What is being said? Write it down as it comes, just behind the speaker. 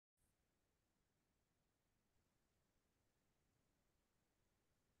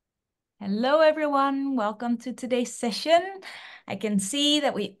Hello, everyone. Welcome to today's session. I can see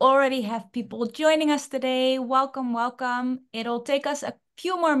that we already have people joining us today. Welcome, welcome. It'll take us a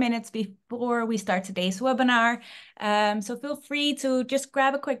few more minutes before we start today's webinar. So feel free to just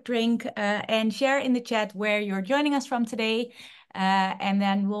grab a quick drink and share in the chat where you're joining us from today. And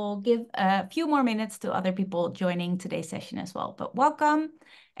then we'll give a few more minutes to other people joining today's session as well. But welcome.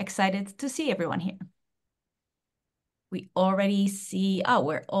 Excited to see everyone here. We already see,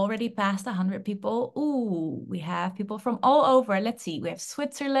 we're already past 100 people. Ooh, we have people from all over. Let's see, we have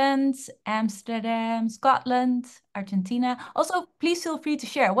Switzerland, Amsterdam, Scotland, Argentina. Also, please feel free to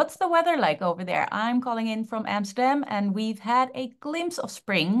share. What's the weather like over there? I'm calling in from Amsterdam and we've had a glimpse of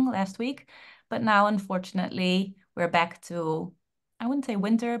spring last week, but now unfortunately we're back to, I wouldn't say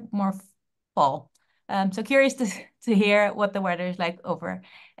winter, more fall. So curious to hear what the weather is like over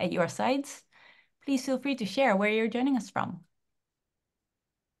at your sides. Please feel free to share where you're joining us from.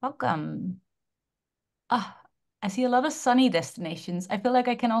 Welcome. I see a lot of sunny destinations. I feel like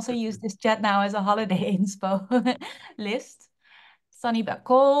I can also use this chat now as a holiday inspo list. Sunny but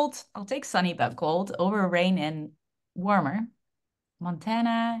cold. I'll take sunny but cold over rain and warmer.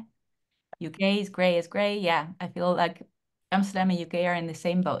 Montana, UK is gray. Yeah, I feel like Amsterdam and UK are in the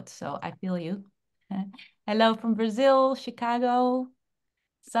same boat, so I feel you. Hello from Brazil, Chicago.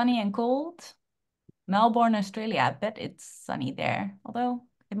 Sunny and cold. Melbourne, Australia. I bet it's sunny there, although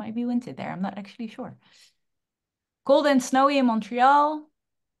it might be winter there. I'm not actually sure. Cold and snowy in Montreal.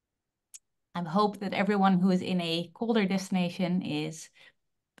 I hope that everyone who is in a colder destination is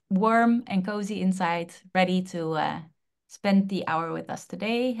warm and cozy inside, ready to spend the hour with us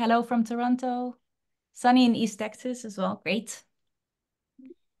today. Hello from Toronto. Sunny in East Texas as well. Great.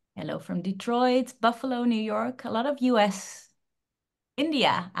 Hello from Detroit, Buffalo, New York. A lot of US.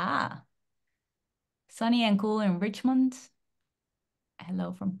 India. Sunny and cool in Richmond.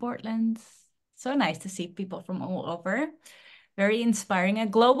 Hello from Portland. So nice to see people from all over. Very inspiring. A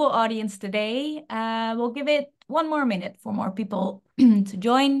global audience today. We'll give it one more minute for more people to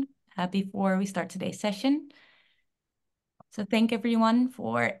join before we start today's session. So thank everyone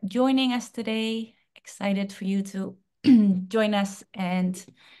for joining us today. Excited for you to join us and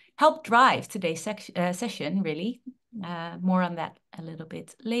help drive today's session, really. More on that a little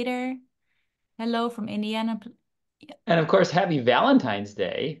bit later. Hello from Indiana. And of course, happy Valentine's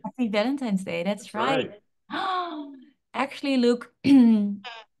Day. Happy Valentine's Day. That's right. Right. Actually, Luke, you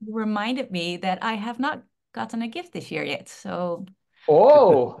reminded me that I have not gotten a gift this year yet. So,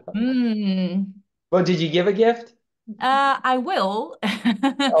 Oh, mm, well, did you give a gift? I will,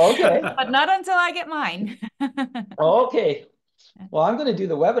 Okay. but not until I get mine. Okay. Well, I'm going to do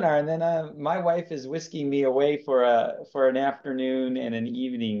the webinar, and then my wife is whisking me away for an afternoon and an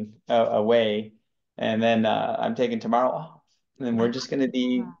evening away, and then I'm taking tomorrow off, and then we're just going to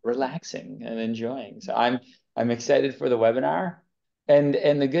be relaxing and enjoying. So I'm excited for the webinar, and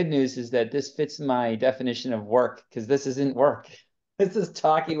the good news is that this fits my definition of work because this isn't work. This is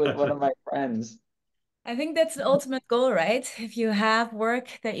talking with one of my friends. I think that's the ultimate goal, right? If you have work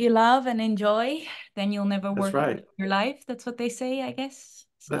that you love and enjoy, then you'll never That's work a day right. in your life. That's what they say, I guess.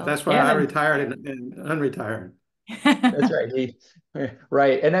 So, That's why And I I'm retired and unretired. That's right.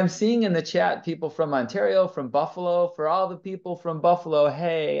 Right. And I'm seeing in the chat people from Ontario, from Buffalo, for all the people from Buffalo.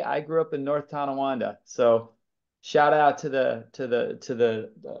 Hey, I grew up in North Tonawanda. So shout out to the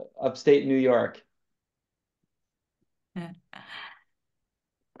upstate New York.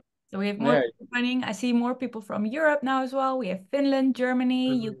 So we have more There. people joining. I see more people from Europe now as well. We have Finland,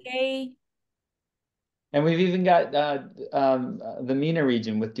 Germany, UK. And we've even got the MENA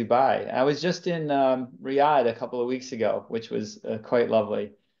region with Dubai. I was just in Riyadh a couple of weeks ago, which was quite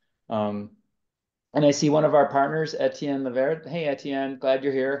lovely. Um, And I see one of our partners, Etienne Levert. Hey, Etienne, glad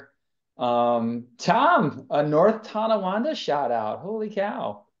you're here. Tom, a North Tonawanda shout out. Holy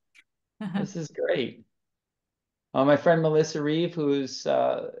cow. This is great. My friend Melissa Reeve, who's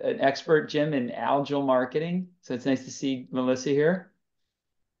an expert, Jim, in agile marketing. So it's nice to see Melissa here.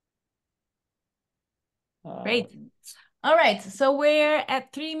 Uh, Great. All right, so we're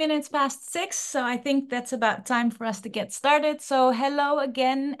at 3 minutes past 6, so I think that's about time for us to get started. So hello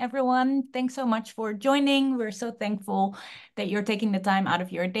again, everyone. Thanks so much for joining. We're so thankful that you're taking the time out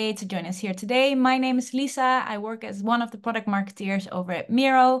of your day to join us here today. My name is Lisa. I work as one of the product marketeers over at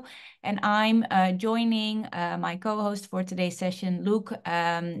Miro, and I'm joining my co-host for today's session, Luke,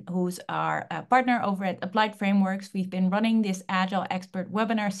 who's our partner over at Applied Frameworks. We've been running this Agile Expert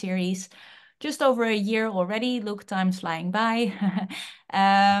webinar series just over a year already. Luke, time's flying by.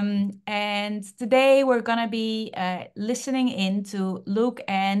 And today we're going to be listening in to Luke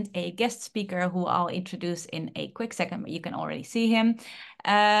and a guest speaker who I'll introduce in a quick second, but you can already see him.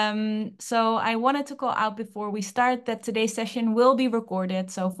 So I wanted to call out before we start that today's session will be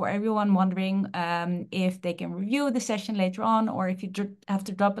recorded. So for everyone wondering if they can review the session later on, or if you have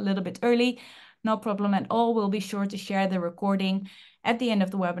to drop a little bit early, no problem at all. We'll be sure to share the recording at the end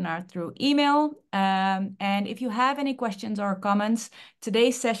of the webinar through email. And if you have any questions or comments,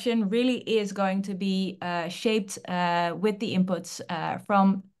 today's session really is going to be shaped with the inputs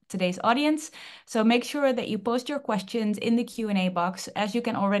from today's audience. So make sure that you post your questions in the Q&A box. As you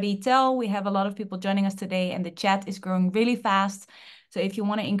can already tell, we have a lot of people joining us today and the chat is growing really fast. So if you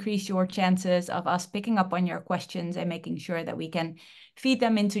want to increase your chances of us picking up on your questions and making sure that we can feed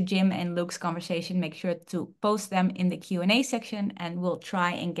them into Jim and Luke's conversation, make sure to post them in the Q&A section and we'll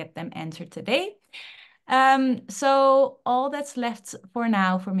try and get them answered today. So all that's left for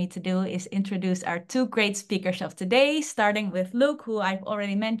now for me to do is introduce our two great speakers of today, starting with Luke, who I've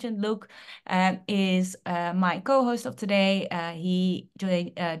already mentioned. Luke is my co-host of today. He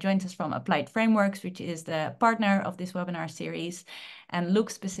joins us from Applied Frameworks, which is the partner of this webinar series. And Luke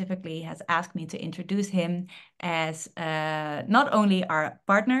specifically has asked me to introduce him as not only our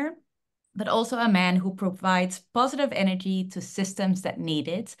partner, but also a man who provides positive energy to systems that need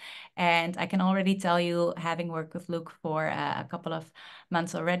it. And I can already tell you, having worked with Luke for a couple of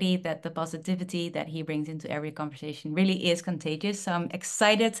months already, that the positivity that he brings into every conversation really is contagious. So I'm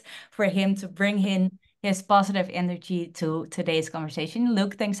excited for him to bring in his positive energy to today's conversation.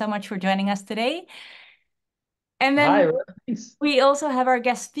 Luke, thanks so much for joining us today. And then Hi, thanks. we also have our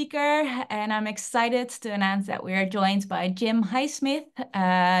guest speaker, and I'm excited to announce that we are joined by Jim Highsmith.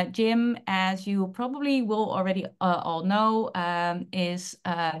 Jim, as you probably will already all know,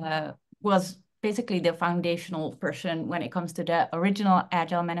 was basically the foundational person when it comes to the original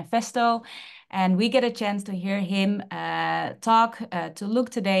Agile Manifesto. And we get a chance to hear him talk to Luke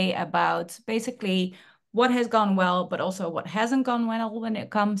today about basically what has gone well, but also what hasn't gone well when it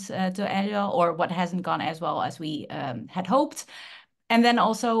comes to Agile, or what hasn't gone as well as we had hoped. And then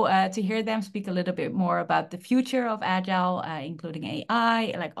also to hear them speak a little bit more about the future of Agile, including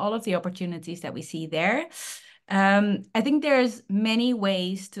AI, like all of the opportunities that we see there. I think there's many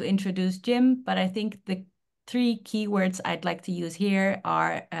ways to introduce Jim, but I think the three keywords I'd like to use here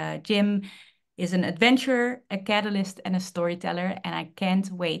are Jim is an adventurer, a catalyst, and a storyteller. And I can't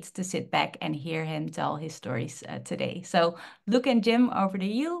wait to sit back and hear him tell his stories today. So Luke and Jim, over to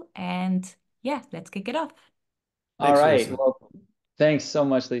you. And yeah, let's kick it off. All right. Lisa. Well, thanks so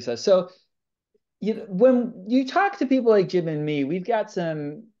much, Lisa. So when you talk to people like Jim and me, we've got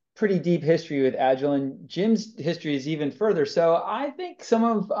some pretty deep history with Agile, and Jim's history is even further. So I think some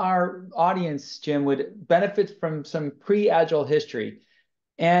of our audience, Jim, would benefit from some pre-Agile history.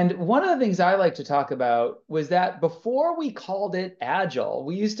 And one of the things I like to talk about was that before we called it Agile,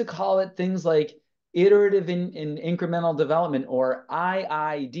 we used to call it things like iterative in incremental development, or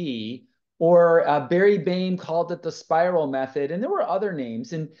IID, or Barry Bain called it the spiral method, and there were other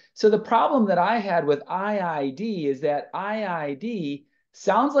names. And so the problem that I had with IID is that IID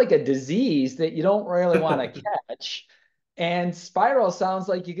sounds like a disease that you don't really want to catch. And spiral sounds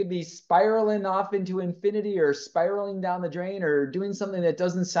like you could be spiraling off into infinity, or spiraling down the drain, or doing something that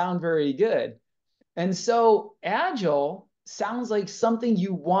doesn't sound very good. And so Agile sounds like something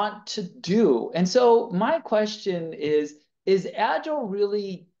you want to do. And so my question is Agile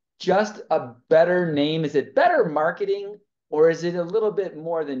really just a better name? Is it better marketing, or is it a little bit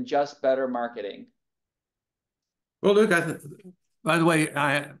more than just better marketing? Well, Luke, by the way,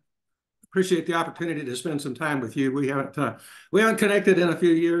 I appreciate the opportunity to spend some time with you. We haven't connected in a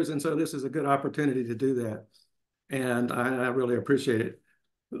few years, and so this is a good opportunity to do that. And I really appreciate it.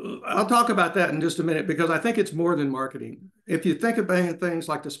 I'll talk about that in just a minute, because I think it's more than marketing. If you think about things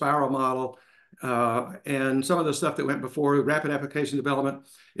like the spiral model and some of the stuff that went before, rapid application development,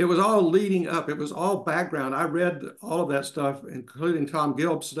 it was all leading up. It was all background. I read all of that stuff, including Tom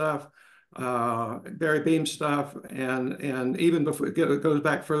Gilb's stuff, Barry Beam's stuff, and even before it goes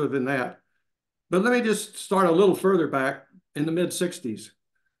back further than that. But let me just start a little further back in the mid-60s,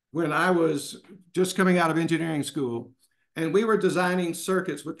 when I was just coming out of engineering school, and we were designing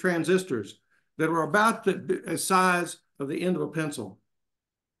circuits with transistors that were about the size of the end of a pencil.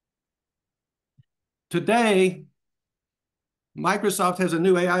 Today, Microsoft has a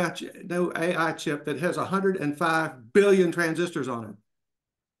new AI chip that has 105 billion transistors on it.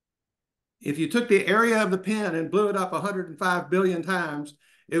 If you took the area of the pen and blew it up 105 billion times,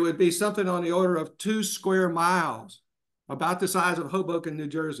 it would be something on the order of 2 square miles, about the size of Hoboken, New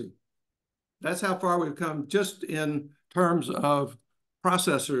Jersey. That's how far we've come just in terms of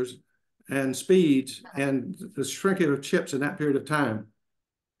processors and speeds and the shrinking of chips in that period of time.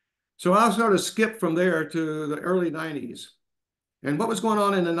 So I'll sort of skip from there to the early 90s. And what was going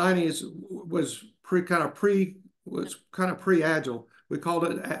on in the 90s was kind of pre-Agile. We called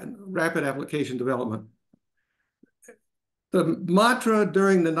it rapid application development. The mantra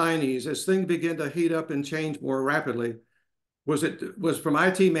during the 90s, as things began to heat up and change more rapidly, was from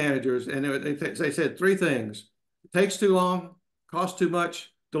IT managers, and they said three things: it takes too long, costs too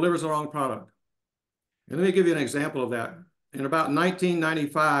much, delivers the wrong product. And let me give you an example of that. In about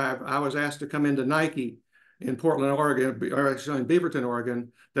 1995, I was asked to come into Nike in Portland, Oregon, or actually in Beaverton,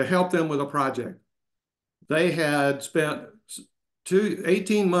 Oregon, to help them with a project. They had spent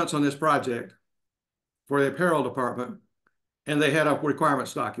 18 months on this project for the apparel department, and they had a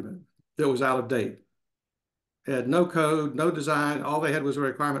requirements document that was out of date. It had no code, no design. All they had was a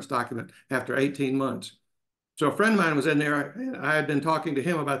requirements document after 18 months. So a friend of mine was in there, and I had been talking to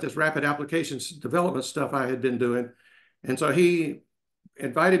him about this rapid applications development stuff I had been doing. And so he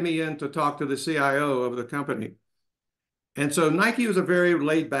invited me in to talk to the CIO of the company. And so Nike was a very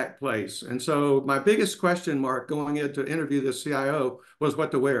laid back place. And so my biggest question mark going in to interview the CIO was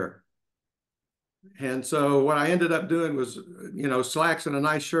what to wear. And so what I ended up doing was, slacks and a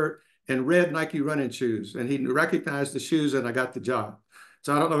nice shirt and red Nike running shoes. And he recognized the shoes, and I got the job.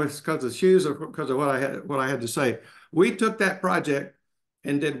 So I don't know if it's because of the shoes or because of what I had to say. We took that project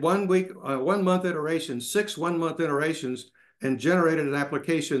and did 1 week, 1 month iterations, 6 1-month iterations, and generated an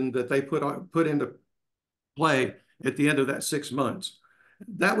application that they put into play at the end of that 6 months.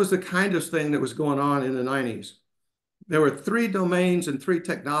 That was the kind of thing that was going on in the 90s. There were 3 domains and 3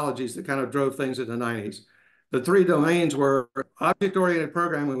 technologies that kind of drove things in the 90s. The 3 domains were object-oriented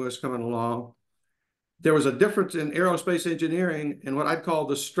programming was coming along. There was a difference in aerospace engineering and what I'd call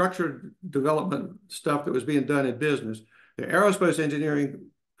the structured development stuff that was being done in business. The aerospace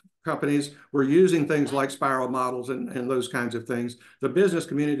engineering companies were using things like spiral models and those kinds of things. The business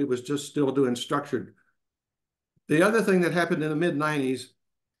community was just still doing structured. The other thing that happened in the mid-90s,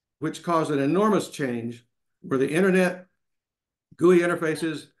 which caused an enormous change, were the internet, GUI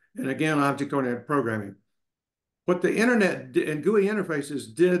interfaces, and again, object-oriented programming. What the internet and GUI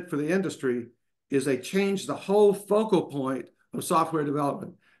interfaces did for the industry is they changed the whole focal point of software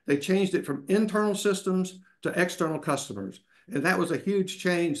development. They changed it from internal systems to external customers. And that was a huge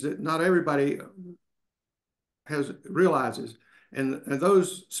change that not everybody realizes. And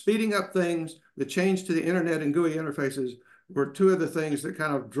those speeding up things, the change to the internet and GUI interfaces were 2 of the things that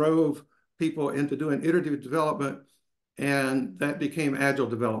kind of drove people into doing iterative development, and that became agile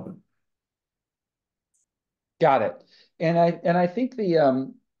development. Got it. And I think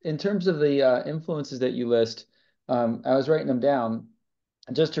in terms of the influences that you list, I was writing them down.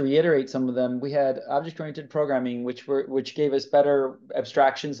 Just to reiterate some of them, we had object-oriented programming, which gave us better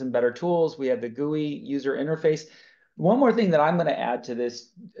abstractions and better tools. We had the GUI user interface. One more thing that I'm going to add to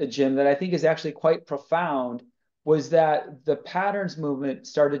this, Jim, that I think is actually quite profound was that the patterns movement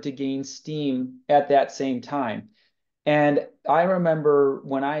started to gain steam at that same time. And I remember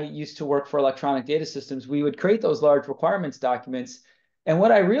when I used to work for electronic data systems, we would create those large requirements documents. And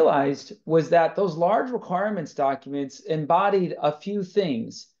what I realized was that those large requirements documents embodied a few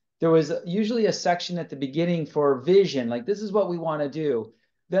things. There was usually a section at the beginning for vision, like this is what we want to do.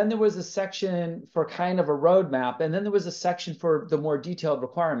 Then there was a section for kind of a roadmap. And then there was a section for the more detailed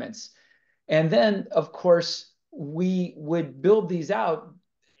requirements. And then, of course, we would build these out.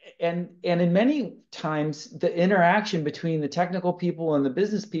 And in many times, the interaction between the technical people and the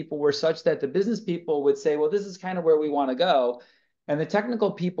business people were such that the business people would say, well, this is kind of where we want to go. And the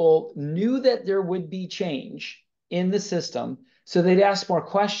technical people knew that there would be change in the system, so they'd ask more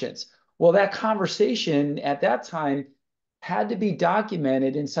questions. Well, that conversation at that time had to be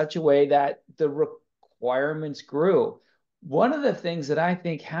documented in such a way that the requirements grew. One of the things that I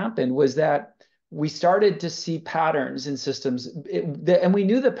think happened was that we started to see patterns in systems, and we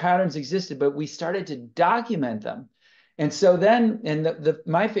knew the patterns existed, but we started to document them. And so then, and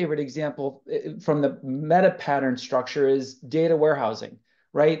my favorite example from the meta pattern structure is data warehousing,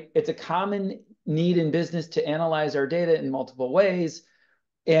 right? It's a common need in business to analyze our data in multiple ways.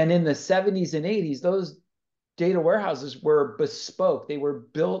 And in the 70s and 80s, those data warehouses were bespoke. They were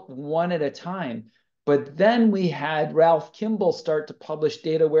built one at a time. But then we had Ralph Kimball start to publish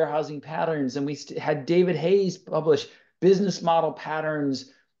data warehousing patterns, and we had David Hayes publish business model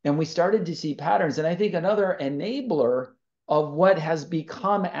patterns, and we started to see patterns. And I think another enabler of what has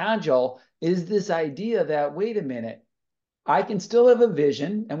become Agile is this idea that, wait a minute, I can still have a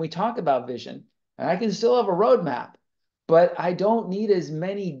vision, and we talk about vision, and I can still have a roadmap, but I don't need as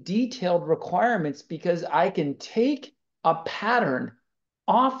many detailed requirements because I can take a pattern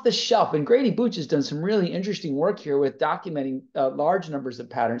off the shelf. And Grady Booch has done some really interesting work here with documenting large numbers of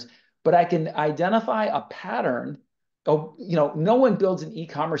patterns, but I can identify a pattern. Oh, no one builds an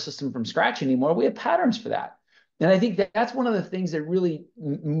e-commerce system from scratch anymore. We have patterns for that. And I think that's one of the things that really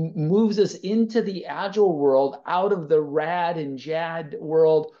moves us into the agile world, out of the RAD and JAD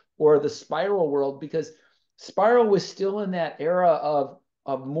world or the spiral world, because spiral was still in that era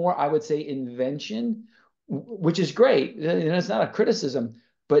of more, I would say, invention, which is great. It's not a criticism,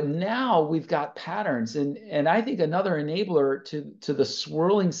 but now we've got patterns. And I think another enabler to the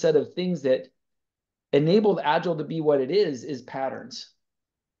swirling set of things that enabled Agile to be what it is patterns.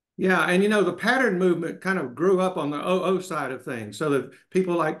 Yeah, and the pattern movement kind of grew up on the OO side of things. So that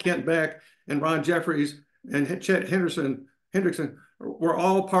people like Kent Beck and Ron Jeffries and Chet Hendrickson were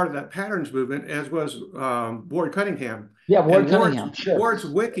all part of that patterns movement, as was Ward Cunningham. Yeah, Ward Cunningham, sure. Ward's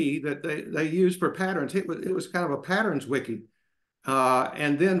wiki that they used for patterns, it was kind of a patterns wiki.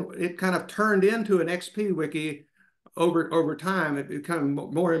 And then it kind of turned into an XP wiki over time. It became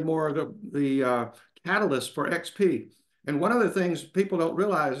more and more the catalyst for XP. And one of the things people don't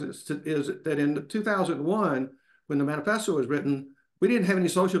realize is that in 2001, when the manifesto was written, we didn't have any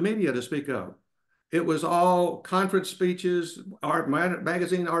social media to speak of. It was all conference speeches,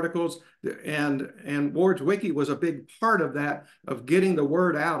 magazine articles, and Ward's Wiki was a big part of that, of getting the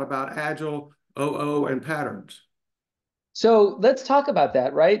word out about Agile, OO, and patterns. So let's talk about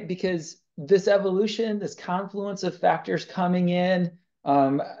that, right? Because this evolution, this confluence of factors coming in,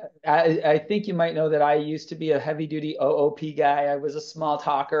 I think you might know that I used to be a heavy duty OOP guy. I was a small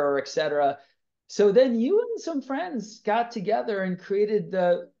talker, et cetera. So then you and some friends got together and created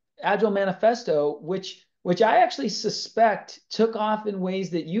the Agile Manifesto, which I actually suspect took off in ways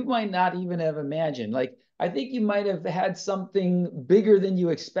that you might not even have imagined. Like, I think you might have had something bigger than you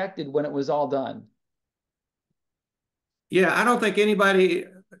expected when it was all done. Yeah, I don't think anybody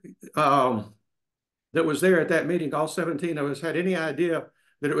that was there at that meeting, all 17 of us, had any idea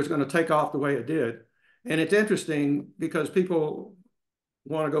that it was going to take off the way it did. And it's interesting because people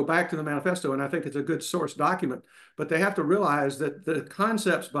want to go back to the manifesto, and I think it's a good source document, but they have to realize that the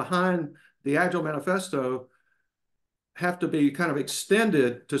concepts behind the Agile Manifesto have to be kind of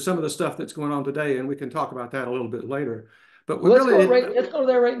extended to some of the stuff that's going on today, and we can talk about that a little bit later. But let's go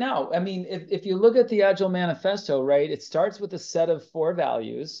there right now. I mean, if you look at the Agile Manifesto, right, it starts with a set of 4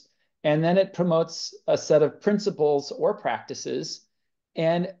 values, and then it promotes a set of principles or practices.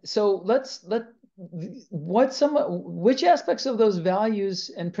 And so which aspects of those values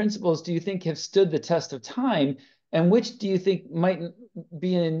and principles do you think have stood the test of time, and which do you think might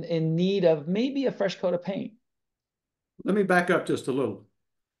be in need of maybe a fresh coat of paint? Let me back up just a little.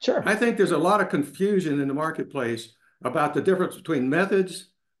 Sure. I think there's a lot of confusion in the marketplace about the difference between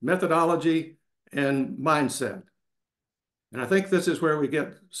methods, methodology, and mindset. And I think this is where we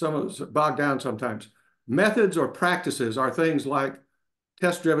get some of us bogged down sometimes. Methods or practices are things like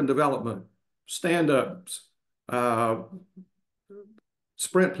test-driven development, stand-ups,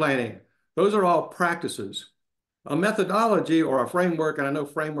 sprint planning. Those are all practices. A methodology or a framework, and I know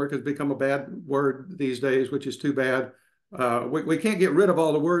framework has become a bad word these days, which is too bad. We can't get rid of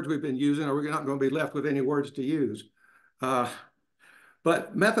all the words we've been using, or we're not going to be left with any words to use.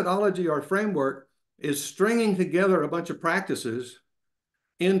 But methodology or framework is stringing together a bunch of practices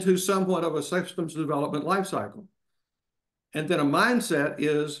into somewhat of a systems development lifecycle. And then a mindset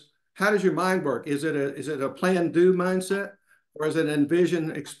is, how does your mind work? Is it a plan, do mindset, or is it an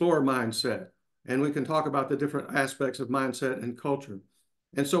envision, explore mindset? And we can talk about the different aspects of mindset and culture.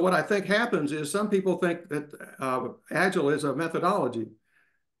 And so what I think happens is some people think that Agile is a methodology.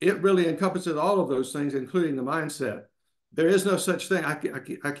 It really encompasses all of those things, including the mindset. There is no such thing.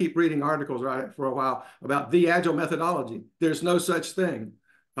 I keep reading articles for a while about the Agile methodology. There's no such thing.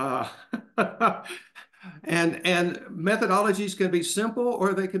 And methodologies can be simple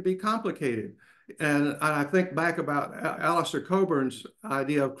or they can be complicated. And I think back about Alistair Coburn's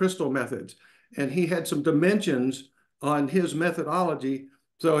idea of crystal methods, and he had some dimensions on his methodology.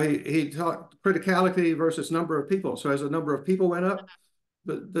 So he taught criticality versus number of people. So as the number of people went up,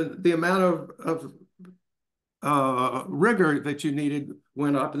 the amount of rigor that you needed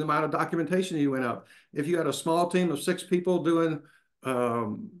went up, and the amount of documentation you went up. If you had a small team of 6 people doing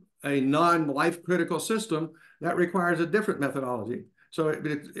a non-life critical system, that requires a different methodology. So it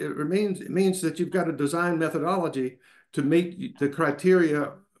means that you've got a design methodology to meet the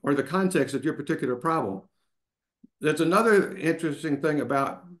criteria or the context of your particular problem. There's another interesting thing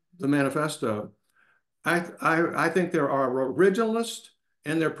about the manifesto. I think there are originalists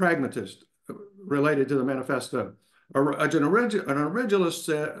and there are pragmatists related to the manifesto. Originalist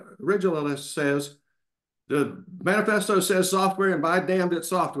says, the manifesto says software, and by damned, it's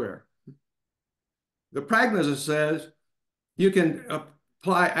software. The pragmatist says you can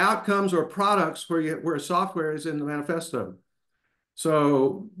apply outcomes or products where software is in the manifesto.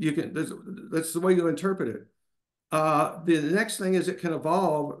 So you can, that's the way you interpret it. The next thing is it can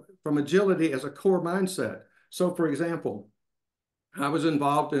evolve from agility as a core mindset. So for example, I was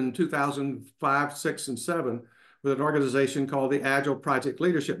involved in 2005, 6, and 7 with an organization called the Agile Project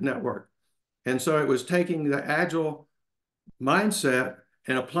Leadership Network. And so it was taking the Agile mindset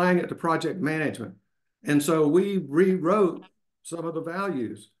and applying it to project management. And so we rewrote some of the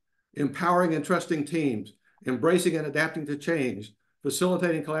values: empowering and trusting teams, embracing and adapting to change,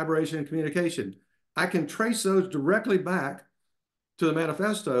 facilitating collaboration and communication. I can trace those directly back to the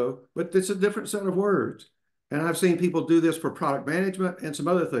manifesto, but it's a different set of words. And I've seen people do this for product management and some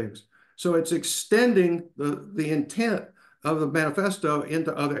other things. So it's extending the intent of the manifesto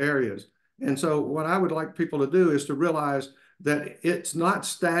into other areas. And so what I would like people to do is to realize that it's not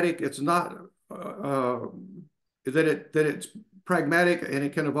static, it's not that it's pragmatic and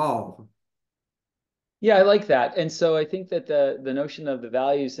it can evolve. Yeah, I like that. And so I think that the notion of the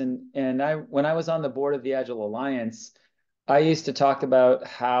values, and I, when I was on the board of the Agile Alliance, I used to talk about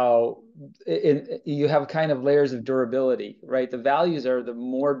how you have kind of layers of durability, right? The values are the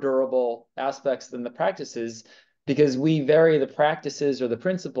more durable aspects than the practices, because we vary the practices or the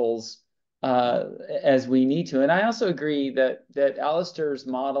principles as we need to. And I also agree that Alistair's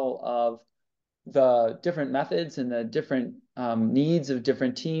model of the different methods and the different needs of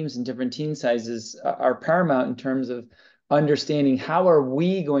different teams and different team sizes are paramount in terms of understanding how are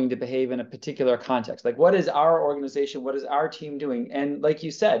we going to behave in a particular context. Like, what is our organization? What is our team doing? And like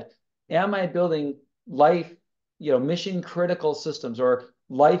you said, am I building life, mission critical systems or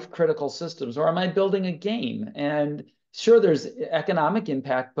life critical systems, or am I building a game? And sure, there's economic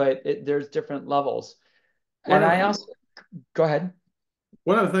impact, but there's different levels. And I also, go ahead.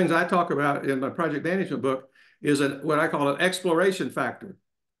 One of the things I talk about in my project management book is what I call an exploration factor.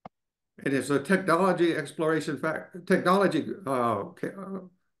 And it's a technology exploration factor, technology bit of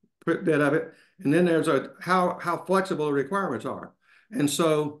it. And then there's how flexible the requirements are. And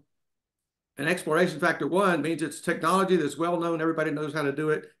so an exploration factor 1 means it's technology that's well known, everybody knows how to do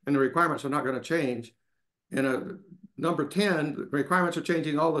it, and the requirements are not going to change. And a number 10, the requirements are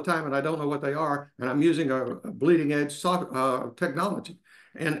changing all the time, and I don't know what they are, and I'm using a bleeding edge technology.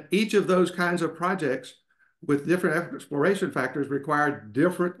 And each of those kinds of projects with different exploration factors require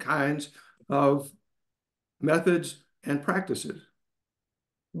different kinds of methods and practices.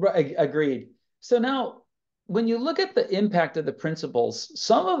 Right, agreed. So now, when you look at the impact of the principles,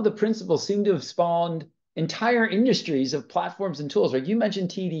 some of the principles seem to have spawned entire industries of platforms and tools. Right? You mentioned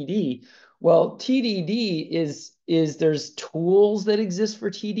TDD. Well, TDD is there's tools that exist for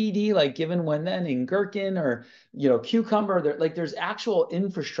TDD, like Given When Then in Gherkin, or Cucumber. There's actual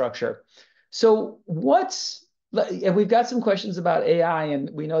infrastructure. So and we've got some questions about AI, and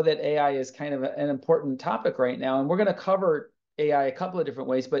we know that AI is kind of an important topic right now, and we're going to cover AI a couple of different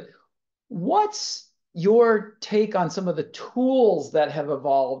ways. But what's your take on some of the tools that have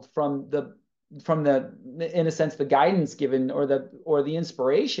evolved from the in a sense the guidance given or the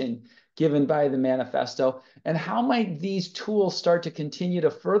inspiration given by the manifesto, and how might these tools start to continue to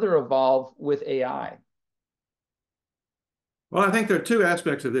further evolve with AI? Well, I think there are two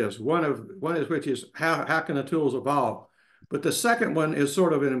aspects of this. One is which is how can the tools evolve? But the second one is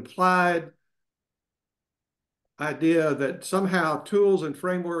sort of an implied idea that somehow tools and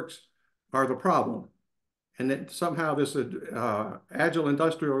frameworks are the problem, and that somehow this agile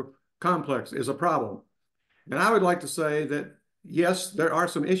industrial complex is a problem. And I would like to say that, yes, there are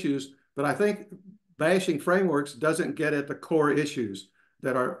some issues, but I think bashing frameworks doesn't get at the core issues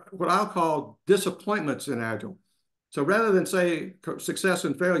that are what I'll call disappointments in Agile. So rather than say success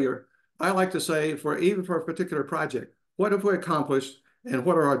and failure, I like to say even for a particular project, what have we accomplished and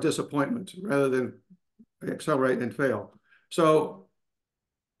what are our disappointments, rather than accelerate and fail. So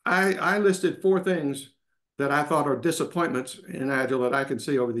I listed 4 things that I thought are disappointments in Agile that I can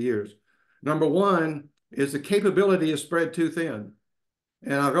see over the years. Number 1 is the capability is spread too thin.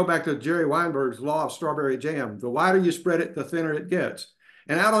 And I'll go back to Jerry Weinberg's law of strawberry jam. The wider you spread it, the thinner it gets.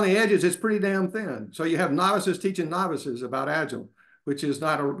 And out on the edges, it's pretty damn thin. So you have novices teaching novices about Agile, which is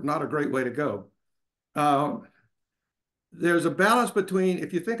not a great way to go. There's a balance between,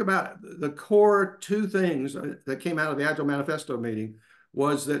 if you think about the core 2 things that came out of the Agile Manifesto meeting,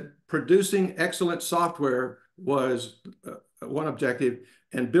 was that producing excellent software was one objective,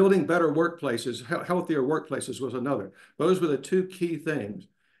 and building better workplaces, healthier workplaces was another. Those were the 2 key things.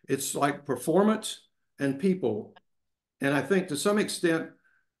 It's like performance and people And I think to some extent,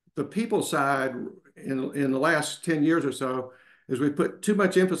 the people side in the last 10 years or so is we put too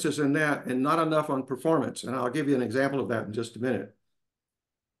much emphasis in that and not enough on performance. And I'll give you an example of that in just a minute.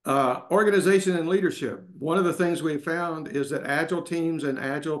 Organization and leadership. One of the things we found is that agile teams and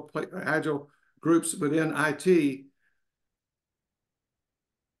agile groups within IT,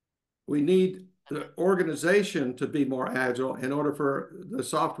 we need the organization to be more agile in order for the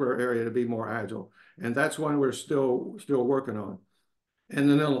software area to be more agile. And that's one we're still working on. And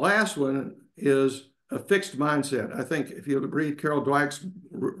then the last one is a fixed mindset. I think if you read Carol Dweck's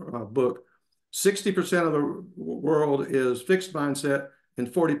book, 60% of the world is fixed mindset and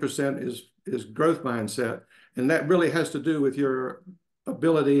 40% is growth mindset. And that really has to do with your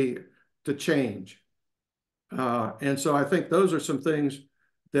ability to change. And so I think those are some things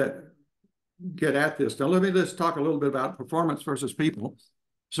that get at this. Now, let me just talk a little bit about performance versus people.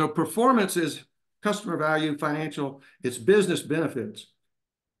 So performance is customer value, financial, it's business benefits.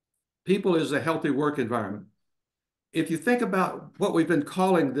 People is a healthy work environment. If you think about what we've been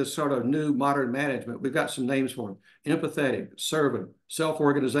calling this sort of new modern management, we've got some names for them: empathetic, servant,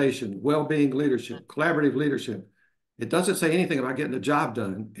 self-organization, well-being leadership, collaborative leadership. It doesn't say anything about getting the job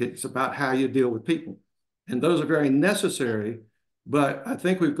done. It's about how you deal with people. And those are very necessary, but I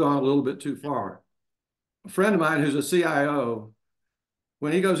think we've gone a little bit too far. A friend of mine who's a CIO,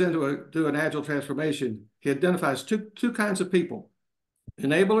 when he goes into do an agile transformation, he identifies two kinds of people: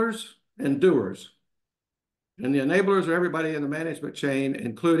 enablers and doers. And the enablers are everybody in the management chain,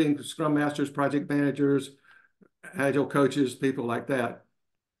 including scrum masters, project managers, agile coaches, people like that.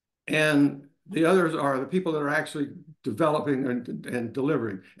 And the others are the people that are actually developing and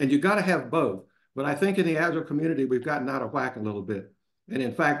delivering. And you got to have both. But I think in the agile community, we've gotten out of whack a little bit. And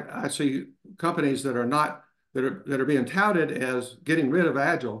in fact, I see companies that are being touted as getting rid of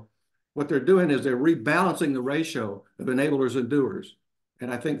agile. What they're doing is they're rebalancing the ratio of enablers and doers.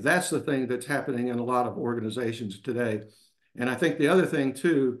 And I think that's the thing that's happening in a lot of organizations today. And I think the other thing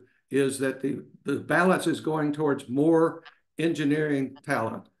too is that the balance is going towards more engineering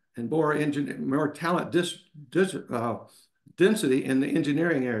talent and more talent density in the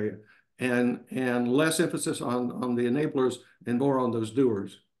engineering area, and less emphasis on the enablers and more on those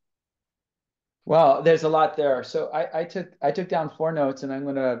doers. Well, there's a lot there. So I took down 4 notes, and I'm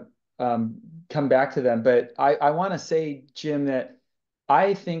going to come back to them. But I want to say, Jim, that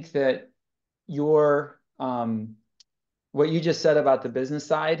I think that what you just said about the business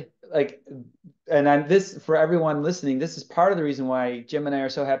side, like, and this, for everyone listening, this is part of the reason why Jim and I are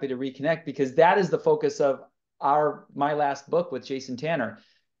so happy to reconnect, because that is the focus of my last book with Jason Tanner,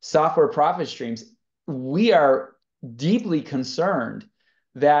 Software Profit Streams. We are deeply concerned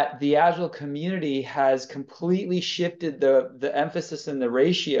that the Agile community has completely shifted the emphasis and the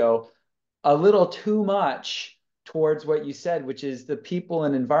ratio a little too much towards what you said, which is the people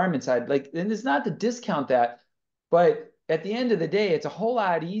and environment side. Like, and it's not to discount that, but at the end of the day, it's a whole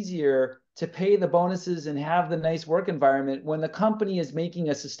lot easier to pay the bonuses and have the nice work environment when the company is making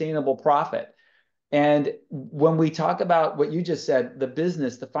a sustainable profit. And when we talk about what you just said, the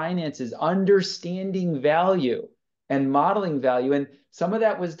business, the finances, understanding value and modeling value, and some of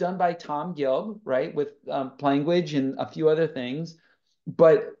that was done by Tom Gill, right, with language and a few other things.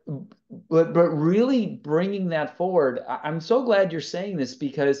 But really bringing that forward, I'm so glad you're saying this,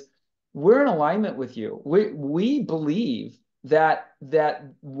 because we're in alignment with you. We believe that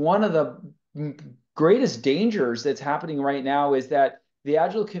one of the greatest dangers that's happening right now is that the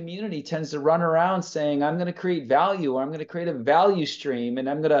Agile community tends to run around saying, I'm going to create value, or I'm going to create a value stream, and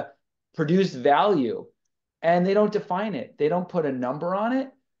I'm going to produce value. And they don't define it. They don't put a number on it.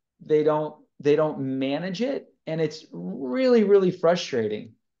 They don't manage it. And it's really, really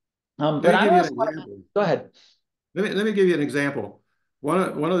frustrating. But I also go ahead. Let me give you an example. One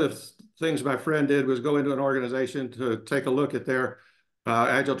of the things my friend did was go into an organization to take a look at their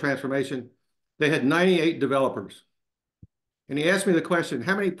agile transformation. They had 98 developers. And he asked me the question,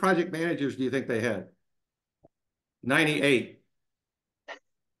 how many project managers do you think they had? 98.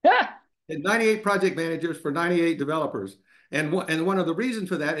 And 98 project managers for 98 developers. And one of the reasons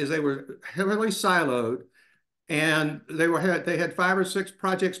for that is they were heavily siloed, and they had 5 or 6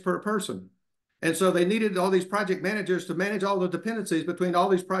 projects per person. And so they needed all these project managers to manage all the dependencies between all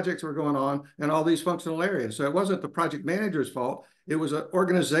these projects that were going on and all these functional areas. So it wasn't the project manager's fault. It was an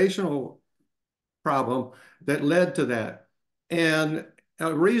organizational problem that led to that. And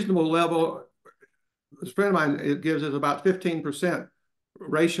a reasonable level, a friend of mine, it gives us about 15%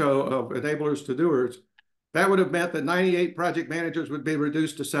 ratio of enablers to doers. That would have meant that 98 project managers would be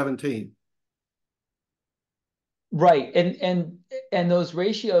reduced to 17. Right. And those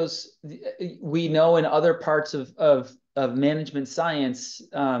ratios, we know in other parts of of management science,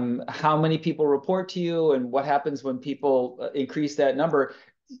 how many people report to you and what happens when people increase that number.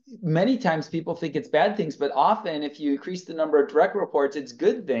 Many times people think it's bad things, but often if you increase the number of direct reports, it's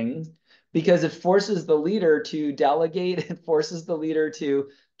good things because it forces the leader to delegate, it forces the leader to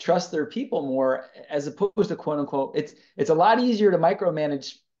trust their people more, as opposed to quote unquote, it's a lot easier to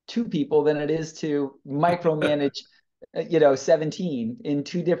micromanage 2 people than it is to micromanage 17 in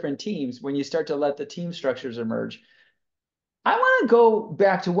 2 different teams when you start to let the team structures emerge. I want to go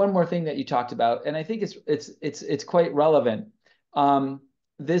back to one more thing that you talked about, and I think it's quite relevant.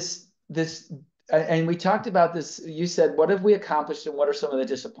 This and we talked about this. You said, "What have we accomplished, and what are some of the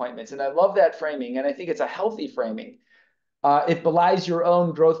disappointments?" And I love that framing, and I think it's a healthy framing. It belies your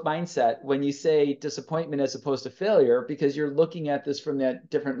own growth mindset when you say disappointment as opposed to failure, because you're looking at this from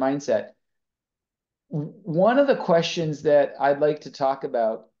that different mindset. One of the questions that I'd like to talk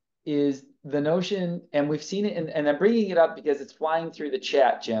about is the notion, and we've seen it, and I'm bringing it up because it's flying through the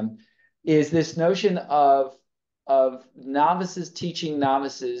chat, Jim, is this notion of novices teaching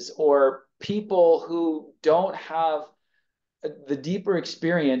novices, or people who don't have the deeper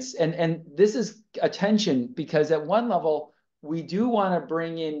experience. And this is a tension, because at one level, we do want to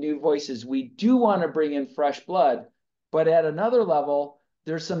bring in new voices. We do want to bring in fresh blood. But at another level,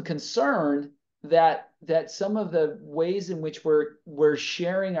 there's some concern that some of the ways in which we're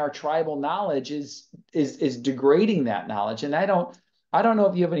sharing our tribal knowledge is degrading that knowledge. And I don't know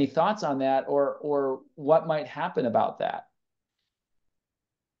if you have any thoughts on that, or what might happen about that.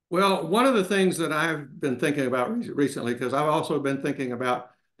 Well, one of the things that I've been thinking about recently, because I've also been thinking about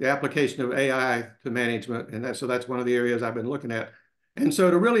the application of AI to management, and so that's one of the areas I've been looking at. And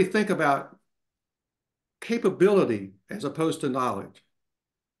so to really think about capability as opposed to knowledge.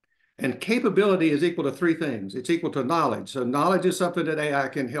 And capability is equal to 3 things. It's equal to knowledge. So knowledge is something that AI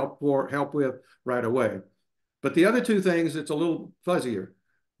can help with right away. But the other 2 things, it's a little fuzzier.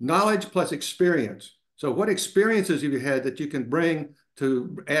 Knowledge plus experience. So what experiences have you had that you can bring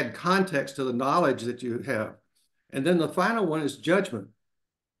to add context to the knowledge that you have? And then the final one is judgment.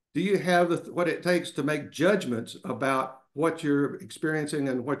 Do you have what it takes to make judgments about what you're experiencing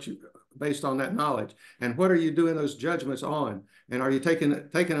and based on that knowledge? And what are you doing those judgments on? And are you taking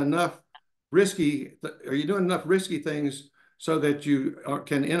enough are you doing enough risky things so that you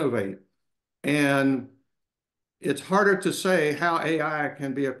can innovate? And it's harder to say how AI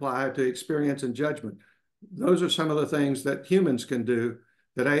can be applied to experience and judgment. Those are some of the things that humans can do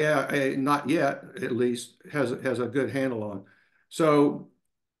that AI, not yet at least, has a good handle on. So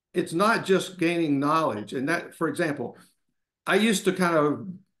it's not just gaining knowledge. And that, for example, I used to kind of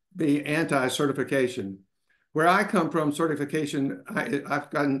be anti-certification. Where I come from, certification, I've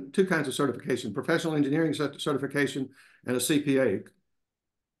gotten 2 kinds of certification: professional engineering certification and a CPA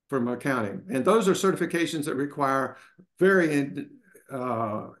from accounting. And those are certifications that require very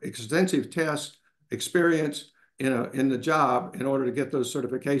extensive tests, experience in the job in order to get those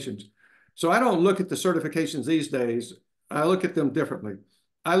certifications. So I don't look at the certifications these days. I look at them differently.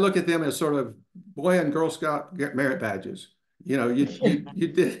 I look at them as sort of Boy and Girl Scout merit badges. You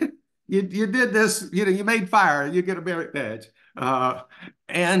did this. You made fire. You get a merit badge.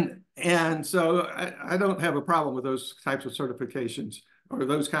 And so I don't have a problem with those types of certifications or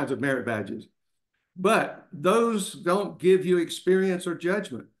those kinds of merit badges. But those don't give you experience or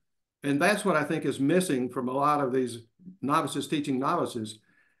judgment. And that's what I think is missing from a lot of these novices teaching novices.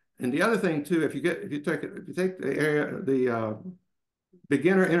 And the other thing too, if you take the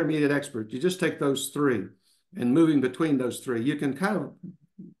beginner, intermediate, expert, you just take those 3 and moving between those 3, you can kind of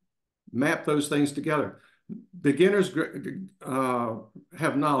map those things together. Beginners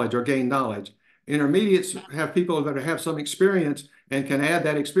have knowledge or gain knowledge. Intermediates have people that have some experience and can add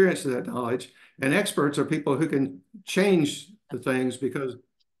that experience to that knowledge. And experts are people who can change the things because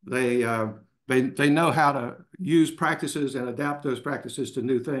they know how to use practices and adapt those practices to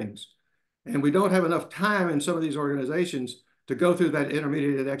new things. And we don't have enough time in some of these organizations to go through that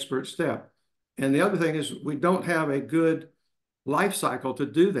intermediate expert step. And the other thing is we don't have a good life cycle to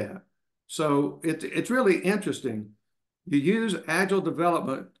do that. So it's really interesting. You use agile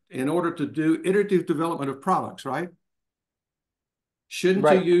development in order to do iterative development of products, right?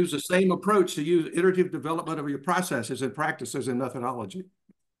 Shouldn't you use the same approach to use iterative development of your processes and practices and methodology?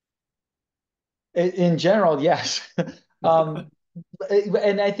 In general, yes.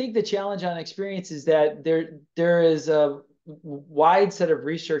 And I think the challenge on experience is that there is a wide set of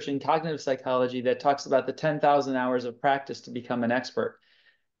research in cognitive psychology that talks about the 10,000 hours of practice to become an expert.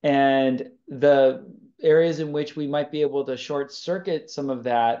 And the areas in which we might be able to short circuit some of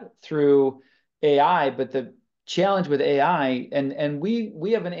that through AI, but the challenge with AI, and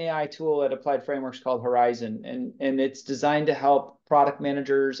we have an AI tool at Applied Frameworks called Horizon, and it's designed to help product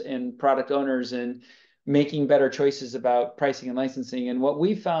managers and product owners in making better choices about pricing and licensing. And what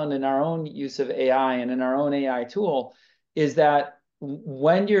we found in our own use of AI and in our own AI tool is that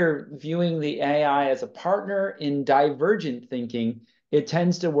when you're viewing the AI as a partner in divergent thinking, it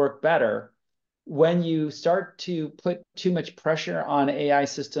tends to work better. When you start to put too much pressure on AI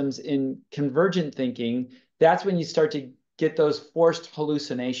systems in convergent thinking, that's when you start to get those forced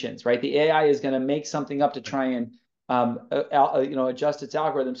hallucinations, right? The AI is going to make something up to try and adjust its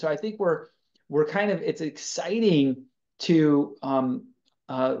algorithm. So I think we're kind of, it's exciting to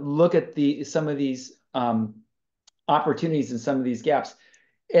look at some of these opportunities and some of these gaps.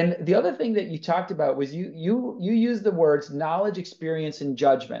 And the other thing that you talked about was you used the words knowledge, experience, and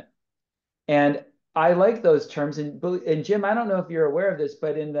judgment. And I like those terms. And Jim, I don't know if you're aware of this,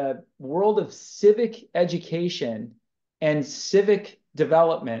 but in the world of civic education and civic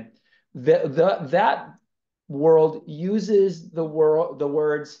development, that world uses the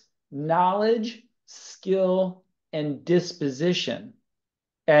words knowledge, skill, and disposition.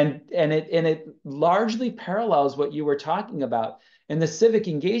 And it largely parallels what you were talking about. In the civic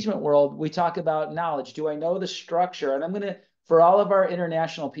engagement world, we talk about knowledge. Do I know the structure? And I'm going to, for all of our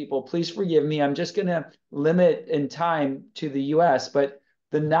international people, please forgive me. I'm just going to limit in time to the US, but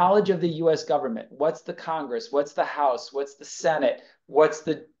the knowledge of the US government. What's the Congress? What's the House? What's the Senate? What's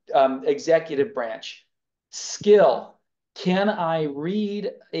the executive branch? Skill. Can I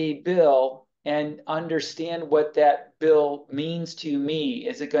read a bill and understand what that bill means to me?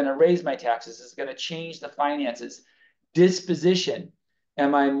 Is it going to raise my taxes? Is it going to change the finances? Disposition.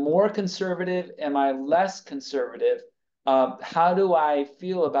 Am I more conservative? Am I less conservative? How do I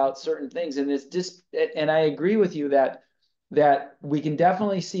feel about certain things? And I agree with you that we can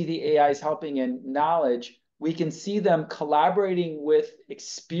definitely see the AIs helping in knowledge. We can see them collaborating with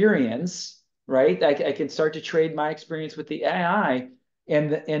experience, right? I can start to trade my experience with the AI,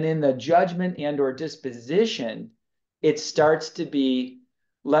 and in the judgment and or disposition, it starts to be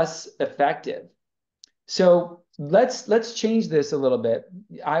less effective. So let's change this a little bit.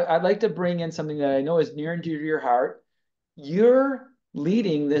 I'd like to bring in something that I know is near and dear to your heart. You're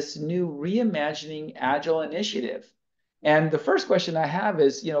leading this new Reimagining Agile initiative. And the first question I have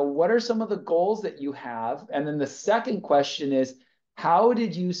is, what are some of the goals that you have? And then the second question is, how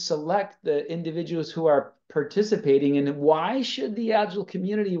did you select the individuals who are participating, and why should the Agile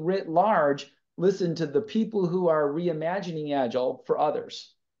community writ large listen to the people who are reimagining Agile for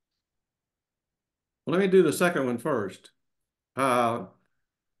others? Well, let me do the second one first.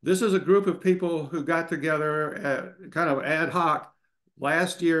 This is a group of people who got together at, kind of ad hoc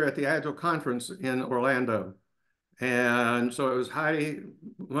last year at the Agile conference in Orlando. And so it was Heidi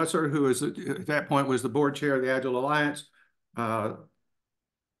Musser, who was at that point was the board chair of the Agile Alliance, Sanjeev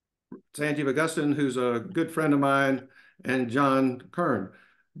Augustin, who's a good friend of mine, and John Kern.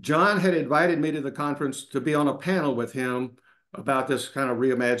 John had invited me to the conference to be on a panel with him about this kind of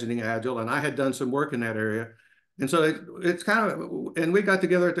reimagining Agile, and I had done some work in that area. And so it's kind of, and we got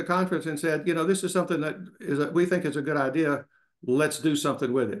together at the conference and said, this is something that we think is a good idea. Let's do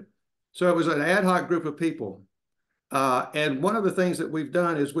something with it. So it was an ad hoc group of people. And one of the things that we've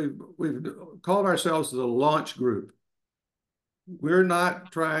done is we've called ourselves the launch group. We're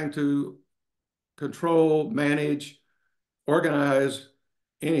not trying to control, manage, organize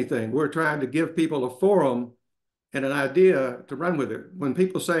anything. We're trying to give people a forum and an idea to run with it. When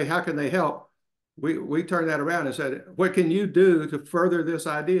people say, how can they help? We turn that around and said, what can you do to further this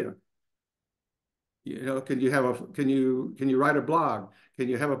idea? Can you write a blog? Can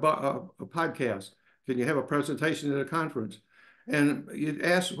you have a podcast? Can you have a presentation at a conference? And you'd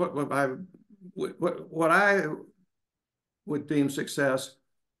ask what I would deem success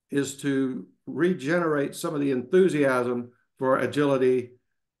is to regenerate some of the enthusiasm for agility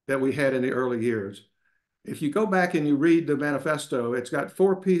that we had in the early years. If you go back and you read the manifesto, it's got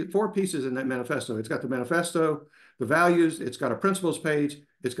four pieces in that manifesto. It's got the manifesto, the values, it's got a principles page,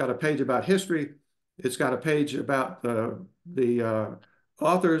 it's got a page about history, it's got a page about the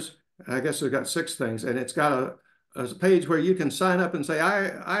authors. I guess it's got 6 things, and it's got a page where you can sign up and say,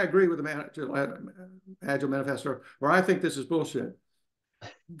 I agree with the Agile Manifesto, or I think this is bullshit.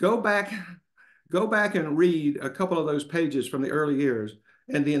 Go back and read a couple of those pages from the early years,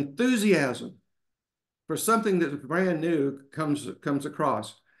 and the enthusiasm for something that's brand new comes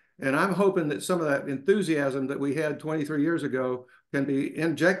across. And I'm hoping that some of that enthusiasm that we had 23 years ago can be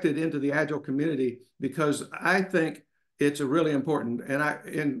injected into the Agile community, because I think it's really important. And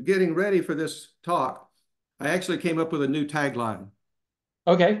in getting ready for this talk, I actually came up with a new tagline.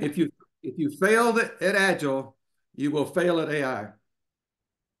 Okay. If you failed at Agile, you will fail at AI.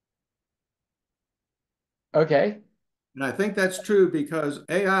 Okay. And I think that's true because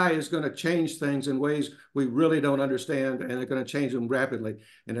AI is going to change things in ways we really don't understand, and they're going to change them rapidly.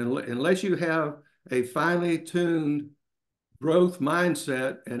 And unless you have a finely tuned growth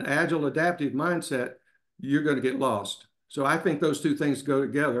mindset and agile adaptive mindset, you're going to get lost. So I think those two things go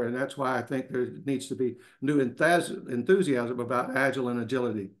together, and that's why I think there needs to be new enthusiasm about agile and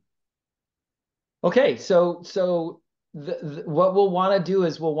agility. Okay, so what we'll want to do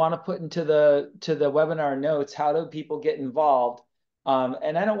is we'll want to put into the webinar notes, how do people get involved?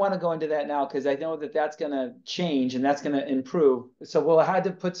 And I don't want to go into that now because I know that that's going to change and that's going to improve. So we'll have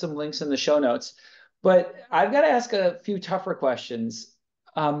to put some links in the show notes. But I've got to ask a few tougher questions.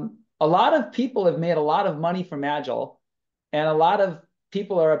 A lot of people have made a lot of money from Agile, and a lot of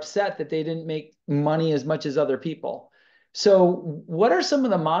people are upset that they didn't make money as much as other people. So what are some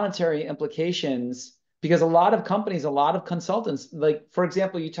of the monetary implications? Because a lot of companies, a lot of consultants, like for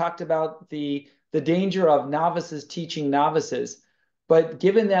example, you talked about the danger of novices teaching novices. But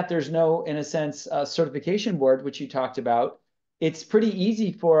given that there's no, in a sense, certification board, which you talked about, it's pretty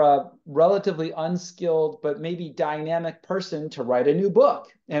easy for a relatively unskilled but maybe dynamic person to write a new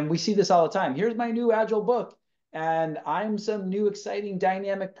book. And we see this all the time. Here's my new Agile book. And I'm some new exciting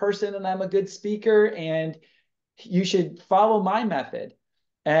dynamic person and I'm a good speaker and you should follow my method.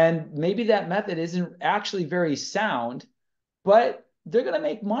 And maybe that method isn't actually very sound, but they're going to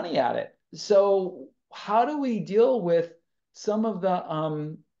make money at it. So how do we deal with some of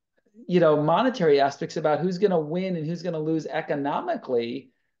the monetary aspects about who's going to win and who's going to lose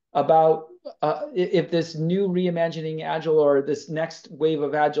economically about if this new reimagining Agile or this next wave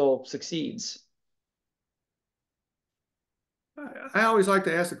of Agile succeeds? I always like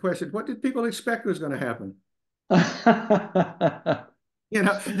to ask the question, what did people expect was going to happen? You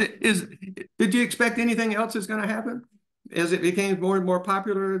know, did you expect anything else is going to happen? As it became more and more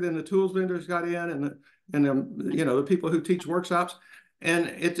popular, then the tools vendors got in, and the people who teach workshops. And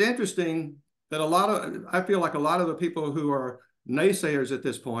it's interesting that I feel like a lot of the people who are naysayers at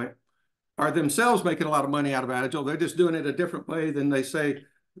this point are themselves making a lot of money out of Agile. They're just doing it a different way than they say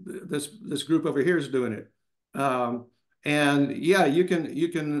this group over here is doing it. And yeah, you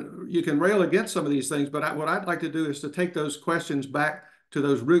can rail against some of these things, but what I'd like to do is to take those questions back to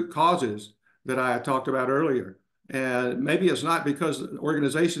those root causes that I talked about earlier. And maybe it's not because the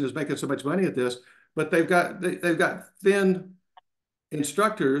organization is making so much money at this, but they've got thin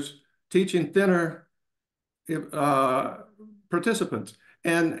instructors teaching thinner participants.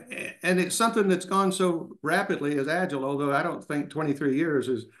 And it's something that's gone so rapidly as Agile, although I don't think 23 years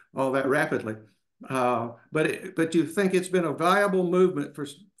is all that rapidly. But you think it's been a viable movement for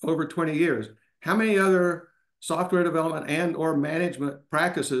over 20 years. How many other software development and or management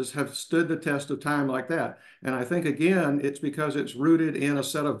practices have stood the test of time like that? And I think, again, it's because it's rooted in a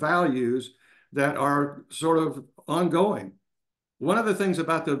set of values that are sort of ongoing. One of the things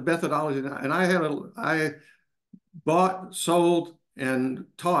about the methodology, and I bought, sold, and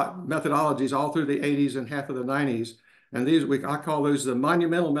taught methodologies all through the 80s and half of the 90s. And I call those the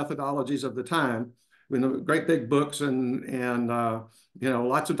monumental methodologies of the time, with the great big books and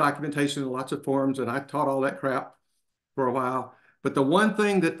lots of documentation and lots of forms. And I taught all that crap for a while. But the one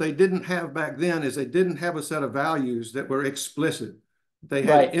thing that they didn't have back then is they didn't have a set of values that were explicit. They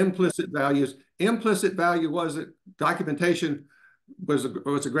had implicit values. Implicit value was that documentation was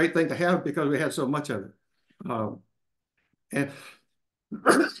a great thing to have because we had so much of it. And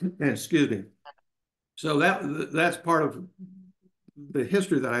excuse me. So that's part of the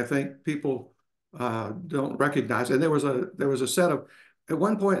history that I think people don't recognize. And there was a set of, at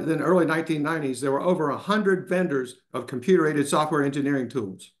one point in the early 1990s, there were over 100 vendors of computer-aided software engineering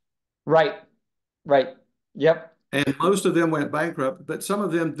tools. Right. Yep. And most of them went bankrupt, but some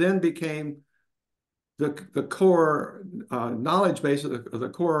of them then became the core knowledge base of the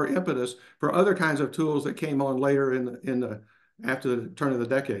core impetus for other kinds of tools that came on later after the turn of the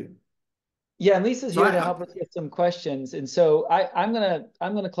decade. Yeah, and Lisa's here to help us get some questions. And so I'm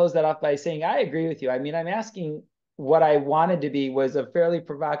gonna close that off by saying I agree with you. I mean, I'm asking what I wanted to be was a fairly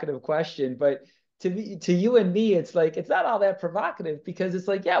provocative question, but to you and me, it's like it's not all that provocative because it's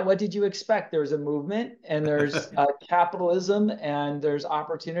like, yeah, what did you expect? There's a movement and there's capitalism and there's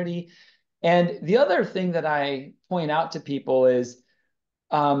opportunity. And the other thing that I point out to people is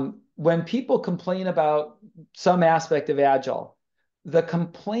when people complain about some aspect of Agile, the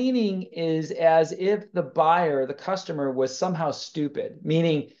complaining is as if the buyer, the customer, was somehow stupid,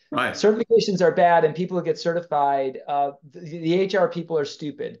 meaning certifications are bad and people who get certified, the HR people are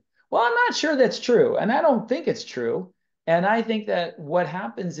stupid. Well, I'm not sure that's true, and I don't think it's true. And I think that what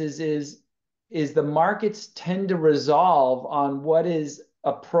happens is is the markets tend to resolve on what is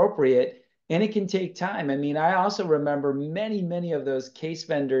appropriate, and it can take time. I mean, I also remember many of those case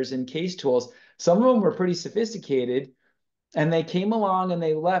vendors and case tools. Some of them were pretty sophisticated, and they came along and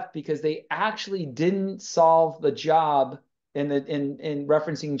they left because they actually didn't solve the job in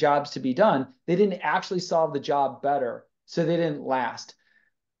referencing jobs to be done. They didn't actually solve the job better, so they didn't last.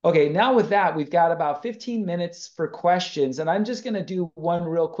 Okay, now with that, we've got about 15 minutes for questions, and I'm just going to do one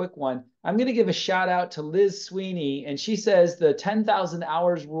real quick one. I'm going to give a shout out to Liz Sweeney, and she says the 10,000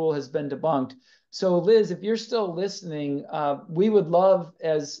 hours rule has been debunked. So Liz, if you're still listening, we would love,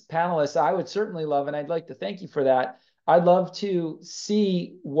 as panelists, I would certainly love, and I'd like to thank you for that. I'd love to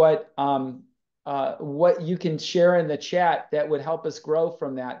see what you can share in the chat that would help us grow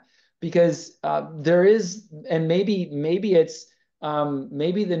from that, because there is, and maybe it's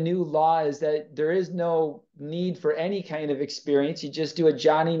maybe the new law is that there is no need for any kind of experience. You just do a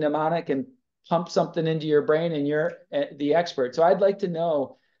Johnny mnemonic and pump something into your brain, and you're the expert. So I'd like to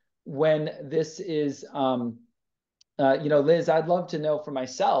know when this is, Liz, I'd love to know for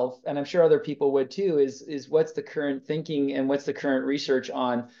myself, and I'm sure other people would too, is what's the current thinking and what's the current research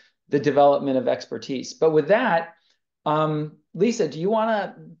on the development of expertise. But with that, Lisa, do you want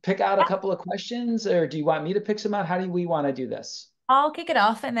to pick out a couple of questions, or do you want me to pick some out? How do we want to do this? I'll kick it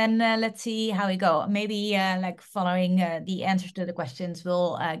off, and then let's see how we go. Maybe like following the answers to the questions,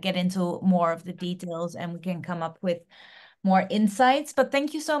 we'll get into more of the details and we can come up with more insights. But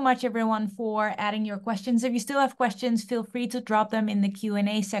thank you so much, everyone, for adding your questions. If you still have questions, feel free to drop them in the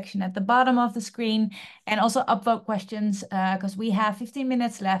Q&A section at the bottom of the screen, and also upvote questions because we have 15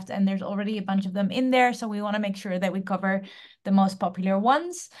 minutes left and there's already a bunch of them in there. So we want to make sure that we cover the most popular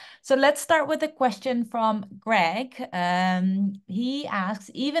ones. So let's start with a question from Greg. He asks,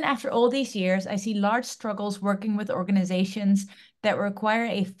 even after all these years, I see large struggles working with organizations that require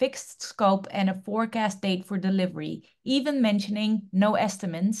a fixed scope and a forecast date for delivery. Even mentioning no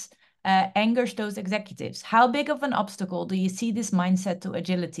estimates angers those executives. How big of an obstacle do you see this mindset to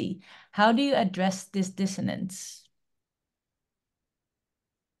agility? How do you address this dissonance?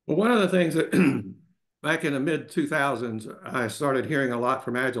 Well, one of the things that back in the mid 2000s, I started hearing a lot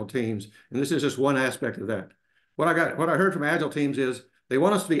from Agile teams, and this is just one aspect of that. What I heard from Agile teams is they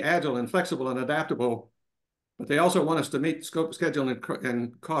want us to be agile and flexible and adaptable, but they also want us to meet scope, schedule,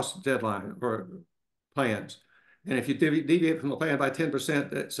 and cost deadline or plans. And if you deviate from the plan by 10%,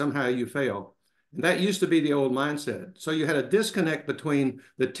 that somehow you fail. And that used to be the old mindset. So you had a disconnect between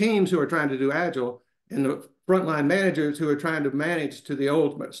the teams who are trying to do Agile and the frontline managers who are trying to manage to the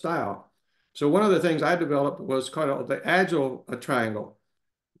old style. So one of the things I developed was called the Agile triangle,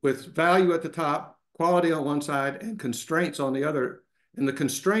 with value at the top, quality on one side, and constraints on the other. And the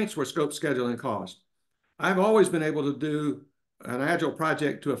constraints were scope, schedule, and cost. I've always been able to do an Agile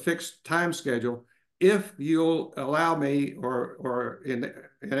project to a fixed time schedule if you'll allow me or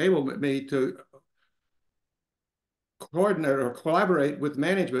enable me to coordinate or collaborate with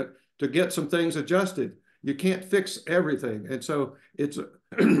management to get some things adjusted. You can't fix everything. And so it's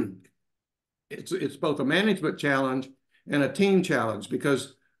both a management challenge and a team challenge,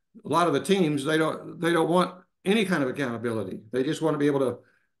 because a lot of the teams, they don't want any kind of accountability. They just want to be able to,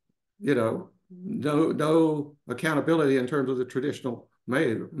 no accountability in terms of the traditional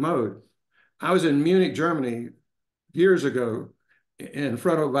mode. I was in Munich, Germany years ago in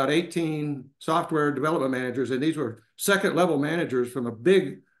front of about 18 software development managers, and these were second level managers from a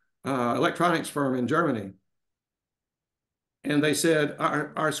big electronics firm in Germany. And they said,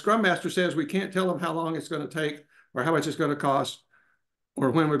 our Scrum Master says we can't tell them how long it's going to take or how much it's going to cost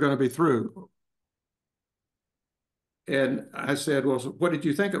or when we're going to be through. And I said, well, so what did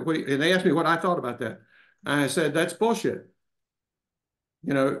you think of? And they asked me what I thought about that. And I said, that's bullshit.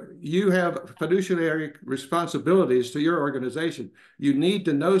 You have fiduciary responsibilities to your organization. You need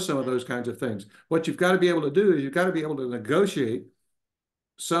to know some of those kinds of things. What you've got to be able to do is you've got to be able to negotiate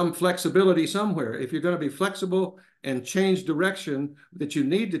some flexibility somewhere. If you're going to be flexible and change direction that you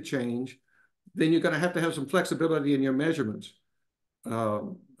need to change, then you're going to have some flexibility in your measurements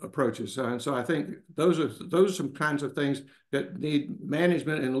approaches. And so I think those are some kinds of things that need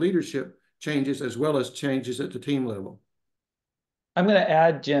management and leadership changes as well as changes at the team level. I'm going to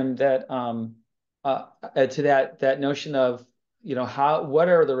add, Jim, that to that notion of what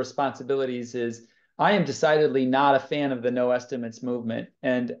are the responsibilities is I am decidedly not a fan of the no estimates movement,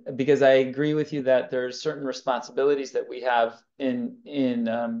 and because I agree with you that there's certain responsibilities that we have in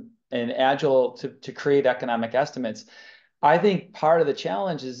Agile to create economic estimates. I think part of the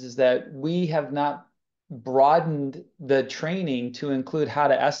challenge is that we have not broadened the training to include how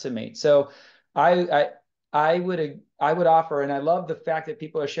to estimate. So I I would offer, and I love the fact that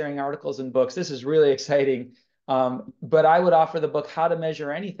people are sharing articles and books. This is really exciting. But I would offer the book How to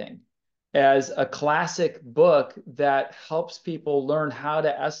Measure Anything as a classic book that helps people learn how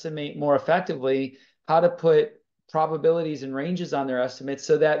to estimate more effectively, how to put probabilities and ranges on their estimates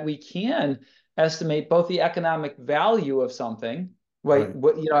so that we can estimate both the economic value of something. Right.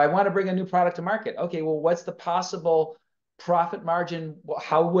 I want to bring a new product to market. Okay, well, what's the possible profit margin?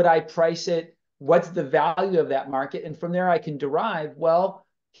 How would I price it? What's the value of that market? And from there, I can derive, well,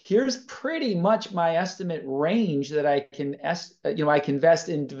 here's pretty much my estimate range that I can invest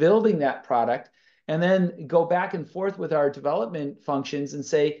in building that product, and then go back and forth with our development functions and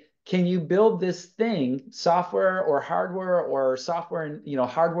say, can you build this thing, software or software,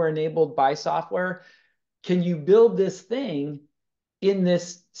 hardware enabled by software? Can you build this thing in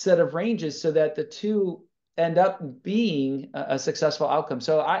this set of ranges so that the two end up being a successful outcome?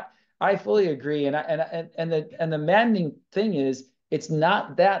 So I fully agree, and the maddening thing is, it's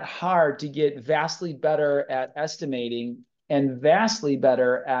not that hard to get vastly better at estimating and vastly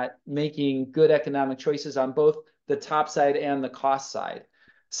better at making good economic choices on both the top side and the cost side.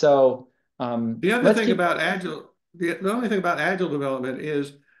 So the other thing about Agile, the only thing about Agile development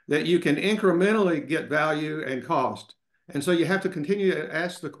is that you can incrementally get value and cost. And so you have to continue to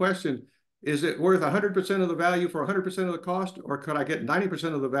ask the question, is it worth 100% of the value for 100% of the cost, or could I get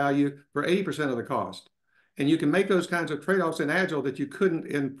 90% of the value for 80% of the cost? And you can make those kinds of trade-offs in Agile that you couldn't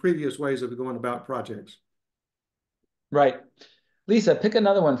in previous ways of going about projects. Right. Lisa, pick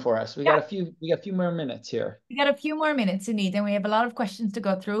another one for us. We got a few more minutes here. We got a few more minutes indeed, and we have a lot of questions to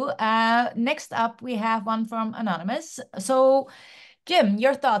go through. Next up, we have one from Anonymous. So, Jim,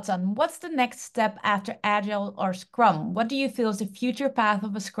 your thoughts on what's the next step after Agile or Scrum? What do you feel is the future path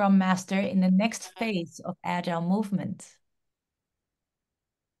of a Scrum Master in the next phase of Agile movement?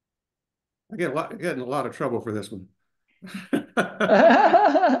 I get in a lot of trouble for this one.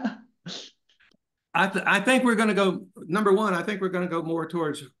 I think we're going to go, number one, I think we're going to go more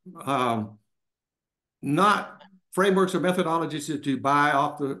towards not frameworks or methodologies that you buy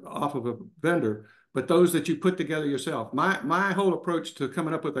off of a vendor, but those that you put together yourself. My whole approach to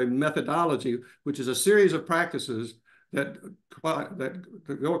coming up with a methodology, which is a series of practices that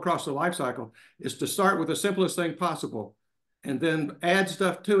go across the life cycle, is to start with the simplest thing possible and then add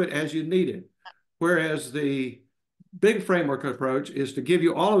stuff to it as you need it. Whereas the big framework approach is to give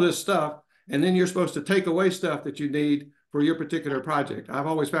you all of this stuff, and then you're supposed to take away stuff that you need for your particular project. I've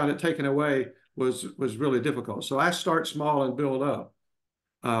always found it taken away was really difficult. So I start small and build up.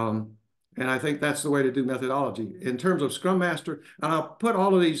 And I think that's the way to do methodology. In terms of Scrum Master, and I'll put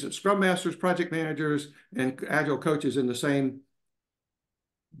all of these Scrum Masters, project managers, and Agile coaches in the same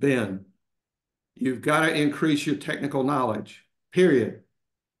bin. You've got to increase your technical knowledge, period.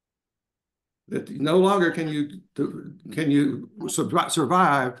 That no longer can you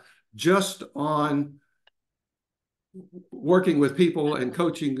survive just on working with people and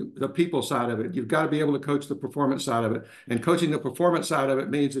coaching the people side of it. You've got to be able to coach the performance side of it. And coaching the performance side of it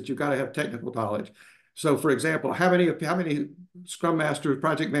means that you've got to have technical knowledge. So for example, how many Scrum Masters,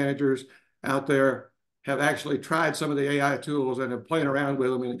 project managers out there have actually tried some of the AI tools and have playing around with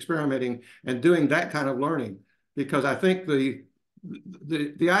them and experimenting and doing that kind of learning? Because I think the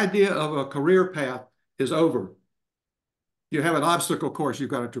idea of a career path is over. You have an obstacle course you've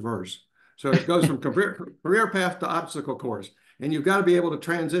got to traverse. So it goes from career path to obstacle course. And you've got to be able to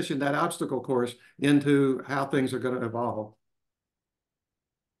transition that obstacle course into how things are going to evolve.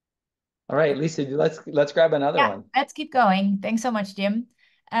 All right, Lisa, let's grab another one. Let's keep going. Thanks so much, Jim.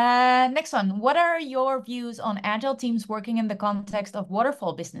 Next one. What are your views on Agile teams working in the context of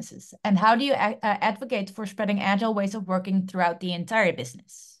waterfall businesses? And how do you advocate for spreading Agile ways of working throughout the entire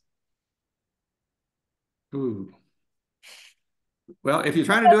business? Ooh. Well, if you're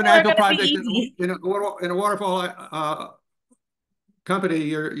trying to do an Agile project in a waterfall company,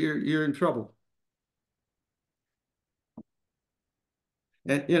 you're in trouble.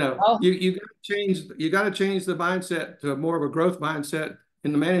 And you got to change the mindset to more of a growth mindset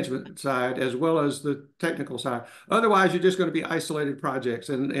in the management side as well as the technical side. Otherwise, you're just going to be isolated projects,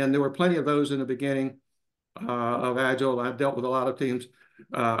 and there were plenty of those in the beginning of Agile. I dealt with a lot of teams.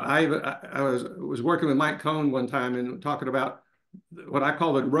 I was working with Mike Cohn one time and talking about what I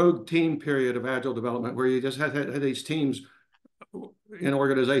call the rogue team period of Agile development, where you just had these teams in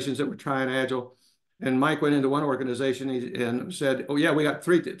organizations that were trying Agile. And Mike went into one organization and said, "Oh yeah, we got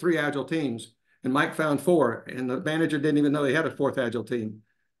three Agile teams." And Mike found 4, and the manager didn't even know they had a 4th Agile team.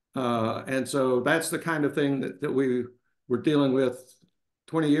 And so that's the kind of thing that we were dealing with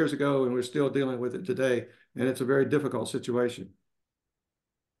 20 years ago, and we're still dealing with it today. And it's a very difficult situation.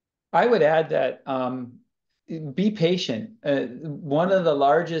 I would add that be patient. One of the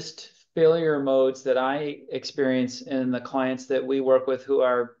largest failure modes that I experience in the clients that we work with who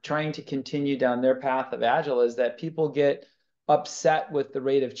are trying to continue down their path of Agile is that people get upset with the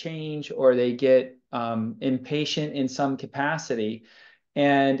rate of change, or they get impatient in some capacity.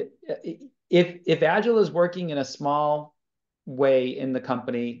 And if Agile is working in a small way in the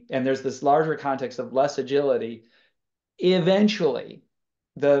company, and there's this larger context of less agility, eventually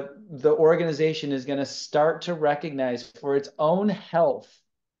the organization is going to start to recognize for its own health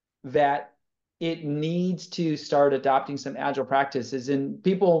that it needs to start adopting some agile practices. And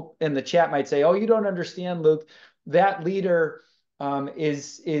people in the chat might say, "Oh, you don't understand, Luke. That leader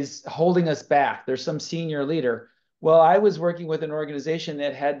is holding us back. There's some senior leader." Well, I was working with an organization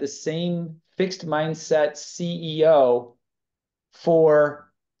that had the same fixed mindset CEO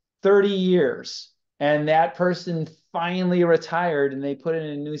for 30 years. And that person finally retired, and they put in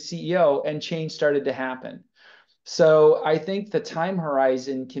a new CEO, and change started to happen. So I think the time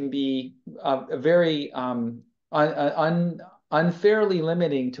horizon can be a very unfairly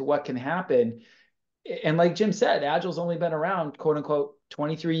limiting to what can happen. And like Jim said, Agile's only been around, quote unquote,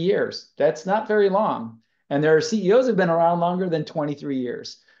 23 years. That's not very long. And there are CEOs who've been around longer than 23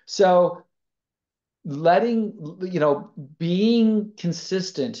 years. So being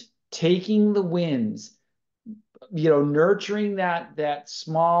consistent, taking the wins, nurturing that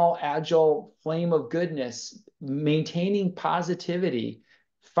small agile flame of goodness, maintaining positivity,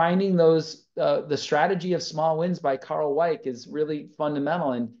 finding those the strategy of small wins by Carl Weick is really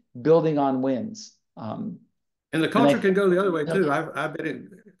fundamental in building on wins. And the culture can go the other way too. I've been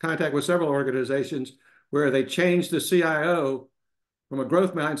in contact with several organizations where they changed the CIO from a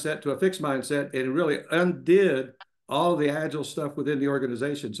growth mindset to a fixed mindset, and really undid all the agile stuff within the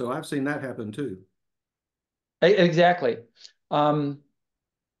organization. So I've seen that happen too. Exactly.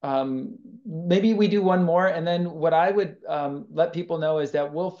 Maybe we do one more, and then what I would let people know is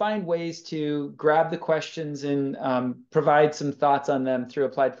that we'll find ways to grab the questions and provide some thoughts on them through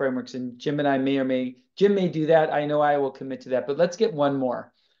applied frameworks. And Jim and I Jim may do that. I know I will commit to that, but let's get one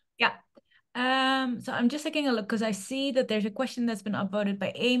more. Yeah. So I'm just taking a look because I see that there's a question that's been upvoted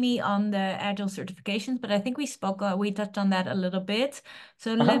by Amy on the Agile certifications, but I think we touched on that a little bit.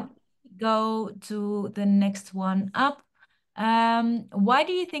 So let's go to the next one up. Why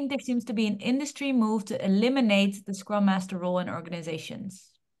do you think there seems to be an industry move to eliminate the Scrum Master role in organizations?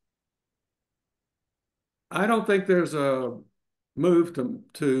 I don't think there's a move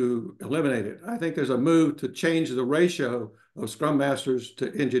to eliminate it. I think there's a move to change the ratio of Scrum Masters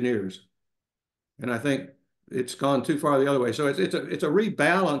to engineers. And I think it's gone too far the other way. So it's a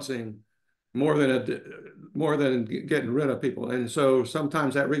rebalancing more than getting rid of people. And so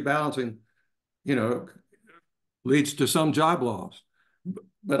sometimes that rebalancing, leads to some job loss.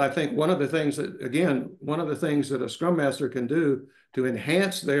 But I think one of the things that a Scrum Master can do to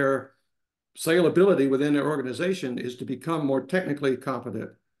enhance their salability within their organization is to become more technically competent,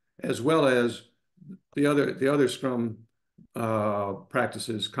 as well as the other Scrum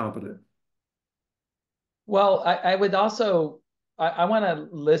practices competent. Well, I would also I want to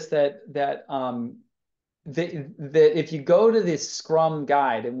list that if you go to this Scrum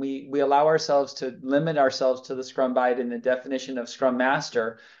guide, and we allow ourselves to limit ourselves to the Scrum guide and the definition of Scrum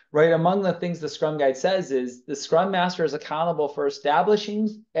Master, right? Among the things the Scrum guide says is the Scrum Master is accountable for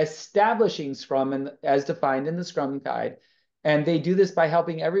establishing Scrum as defined in the Scrum guide. And they do this by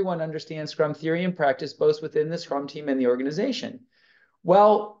helping everyone understand Scrum theory and practice, both within the Scrum team and the organization.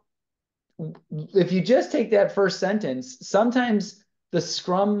 Well, if you just take that first sentence, sometimes the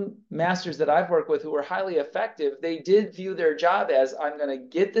Scrum Masters that I've worked with who are highly effective, they did view their job as, I'm going to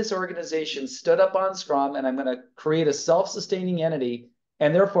get this organization stood up on Scrum, and I'm going to create a self-sustaining entity,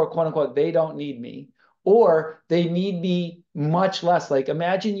 and therefore, quote unquote, they don't need me, or they need me much less. Like,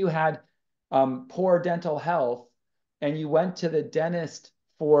 imagine you had poor dental health, and you went to the dentist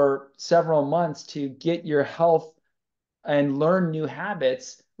for several months to get your health and learn new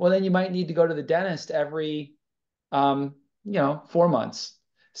habits. Well, then you might need to go to the dentist every 4 months.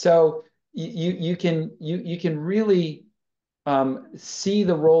 So you can really see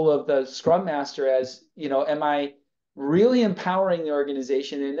the role of the Scrum Master as, am I really empowering the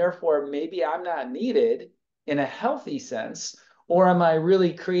organization, and therefore maybe I'm not needed in a healthy sense, or am I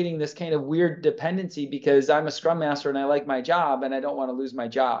really creating this kind of weird dependency because I'm a Scrum Master and I like my job and I don't want to lose my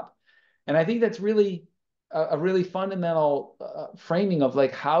job? And I think that's really a really fundamental framing of,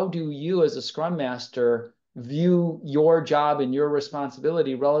 like, how do you as a Scrum Master view your job and your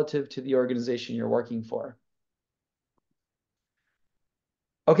responsibility relative to the organization you're working for?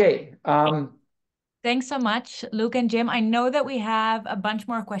 Okay. Thanks so much, Luke and Jim. I know that we have a bunch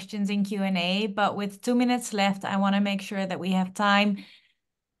more questions in Q&A, but with 2 minutes left, I want to make sure that we have time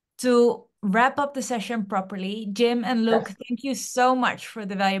to wrap up the session properly. Jim and Luke, Yes. thank you so much for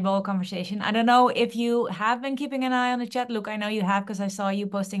the valuable conversation. I don't know if you have been keeping an eye on the chat. Luke, I know you have because I saw you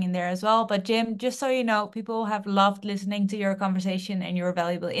posting in there as well. But Jim, just so you know, people have loved listening to your conversation and your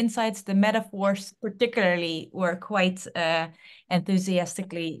valuable insights. The metaphors particularly were quite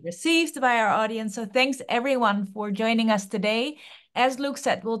enthusiastically received by our audience. So thanks everyone for joining us today. As Luke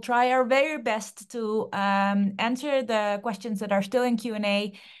said, we'll try our very best to answer the questions that are still in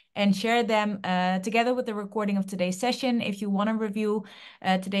Q&A and share them together with the recording of today's session. If you want to review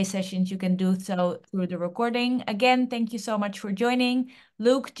today's sessions, you can do so through the recording. Again, thank you so much for joining.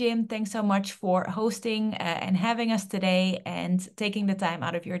 Luke, Jim, thanks so much for hosting and having us today and taking the time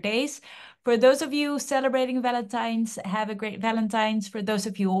out of your days. For those of you celebrating Valentine's, have a great Valentine's. For those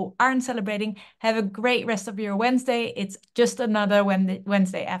of you who aren't celebrating, have a great rest of your Wednesday. It's just another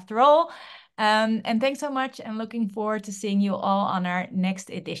Wednesday after all. And thanks so much, and looking forward to seeing you all on our next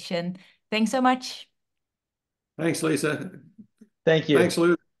edition. Thanks so much. Thanks, Lisa. Thank you. Thanks,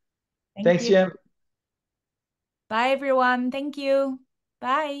 Luke. Thank Thanks, you. Jim. Bye, everyone. Thank you.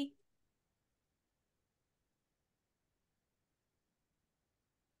 Bye.